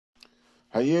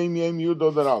Hayom Yom Yud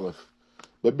Adar Aleph.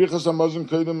 Bebichas hamazon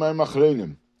koydem mayim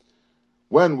acharonim.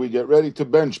 When we get ready to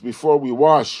bench before we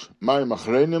wash mayim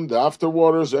acharonim, the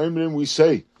afterwaters, we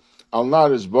say, Al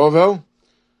naharos Bavel,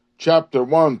 chapter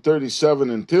 137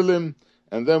 in Tilim,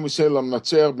 and then we say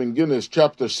Lamenatzeiach bineginos,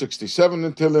 chapter 67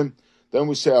 in Tilim. Then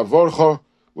we say Avarchah,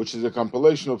 which is a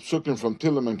compilation of psukim from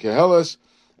Tilim and Keheles,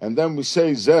 and then we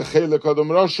say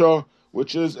chelek,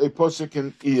 which is a posuk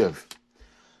in Eiv.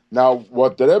 Now,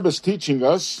 what the Rebbe is teaching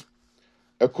us,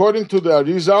 according to the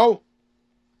Arizal,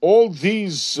 all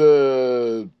these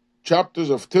chapters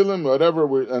of Tilim,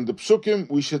 whatever, and the psukim,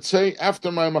 we should say after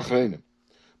mayim acharonim.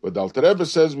 But the Alter Rebbe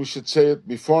says we should say it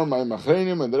before mayim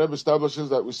acharonim, and the Rebbe establishes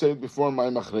that we say it before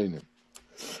mayim acharonim.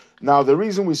 Now, the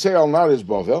reason we say al naharos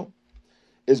Bavel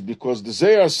is because the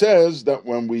Zohar says that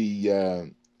when we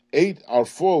ate our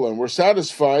full and we're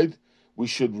satisfied, we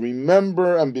should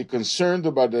remember and be concerned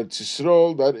about the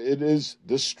Yisrael, that it is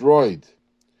destroyed.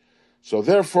 So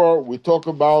therefore, we talk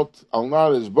about al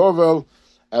naharos Bavel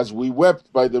as we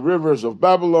wept by the rivers of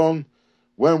Babylon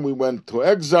when we went to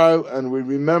exile and we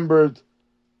remembered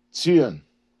Zion.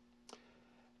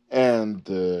 And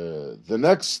the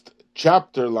next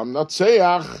chapter,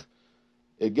 Lamenatzeiach,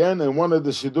 again in one of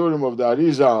the Sidurim of the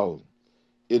Arizal,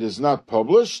 it is not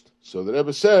published. So the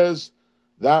Rebbe says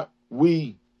that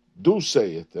we do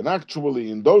say it. And actually,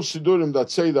 in those Sidurim that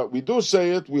say that we do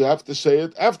say it, we have to say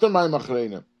it after mayim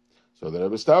acharonim. So the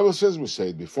Rebbe establishes we say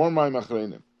it before mayim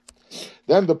acharonim.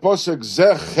 Then the posuk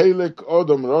zeh chelek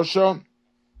odom rosha,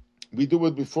 we do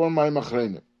it before mayim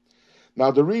acharonim.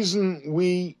 Now the reason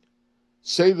we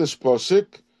say this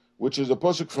posuk, which is a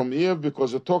posuk from Eiv,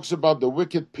 because it talks about the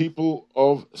wicked people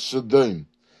of Sodom.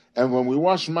 And when we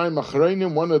wash mayim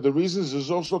acharonim, one of the reasons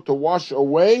is also to wash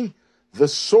away the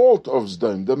salt of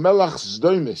Sodom, the melach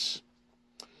Sodomis.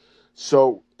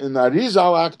 So in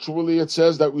Arizal, actually, it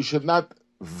says that we should not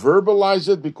verbalize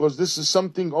it because this is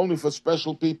something only for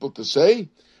special people to say.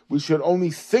 We should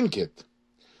only think it.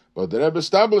 But the Rebbe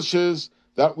establishes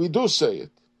that we do say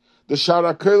it. The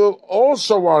Shara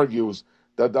also argues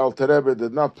that the Alter Rebbe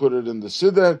did not put it in the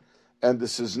Siddur, and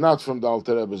this is not from the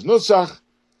Alter Rebbe's Nusach,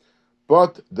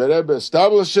 but the Rebbe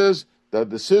establishes that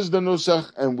this is the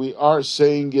Nusach, and we are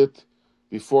saying it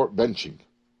before benching.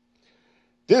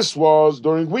 This was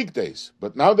during weekdays,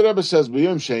 but now the Rebbe says,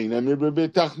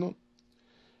 Tachanun,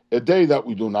 a day that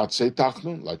we do not say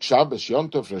Tachanun, like Shabbos, Yom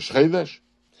Tov, Rosh Chodesh.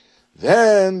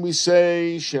 Then we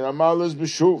say Shir hamaalos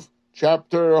beshuv,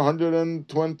 chapter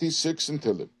 126 in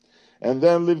Tilim. And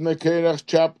then Livnei Korach,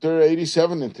 chapter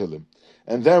 87 in Tilim.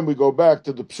 And then we go back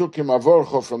to the psukim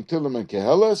Avarchah from Tilim and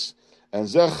Keheles, and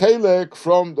chelek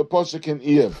from the posuk in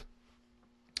Eiv.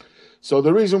 So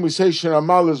the reason we say Shir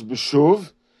hamaalos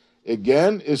beshuv,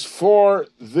 again, is for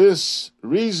this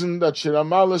reason that Shir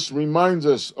hamaalos reminds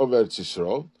us of Eretz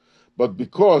Yisrael, but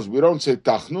because we don't say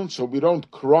Tachanun, so we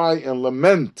don't cry and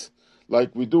lament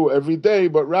like we do every day,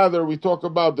 but rather we talk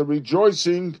about the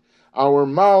rejoicing. Our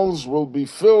mouths will be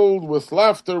filled with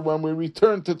laughter when we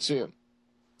return to Zion.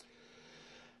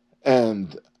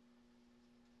 And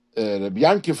Rabbi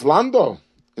Yankiv Lando,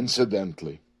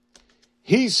 incidentally,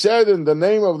 he said in the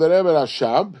name of the Rebbe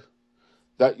Rashab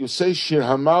that you say Shir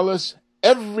hamaalos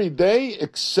every day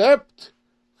except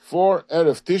for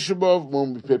Erev Tisha B'Av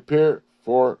when we prepare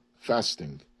for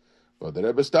fasting. But the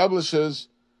Rebbe establishes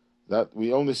that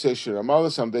we only say Shir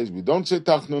hamaalos. Some days we don't say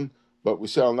Tachanun, but we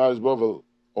say al naharos Bavel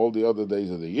all the other days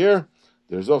of the year.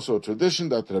 There's also a tradition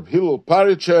that Reb Hillel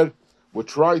Paritcher would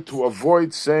try to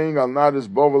avoid saying al naharos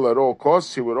Bavel at all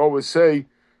costs. He would always say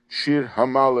Shir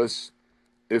hamaalos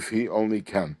if he only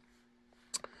can.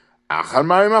 Achar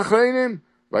mayim acharonim,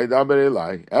 Vaydaber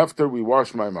eilai. After we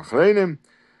wash mayim acharonim,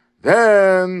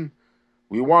 then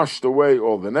we washed away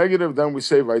all the negative. Then we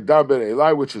say Vaydaber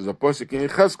eilai, which is a posuk in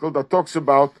Yecheskel that talks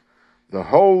about the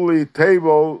holy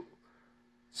table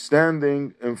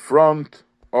standing in front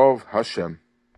of Hashem.